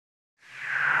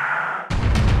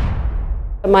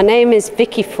My name is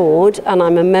Vicky Ford and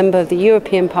I'm a member of the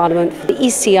European Parliament for the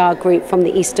ECR group from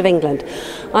the East of England.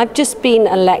 I've just been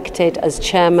elected as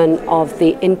chairman of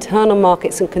the Internal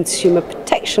Markets and Consumer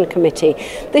Protection Committee.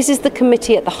 This is the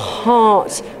committee at the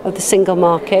heart of the single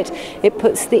market. It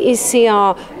puts the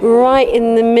ECR right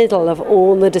in the middle of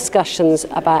all the discussions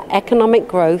about economic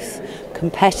growth,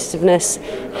 competitiveness,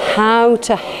 how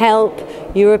to help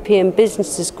European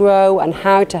businesses grow and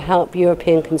how to help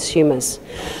European consumers.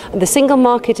 The single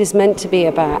market is meant to be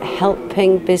about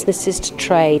helping businesses to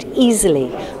trade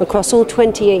easily across all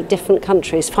 28 different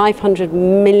countries, 500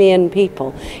 million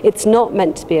people. It's not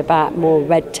meant to be about more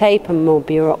red tape and more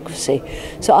bureaucracy.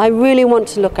 So I really want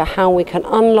to look at how we can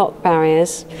unlock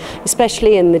barriers,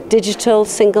 especially in the digital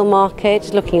single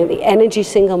market, looking at the energy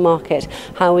single market,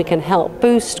 how we can help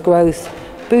boost growth,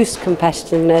 boost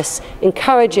competitiveness,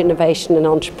 encourage innovation and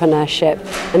entrepreneurship.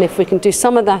 And if we can do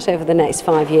some of that over the next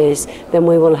 5 years, then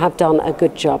we will have done a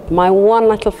good job. My one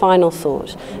little final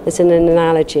thought is in an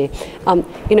analogy.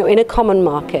 In a common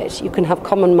market, you can have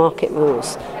common market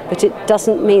rules, but it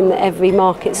doesn't mean that every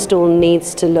market stall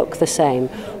needs to look the same.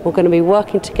 We're going to be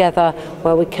working together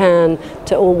where we can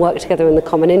to all work together in the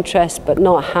common interest, but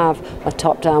not have a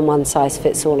top-down,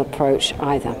 one-size-fits-all approach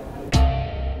either.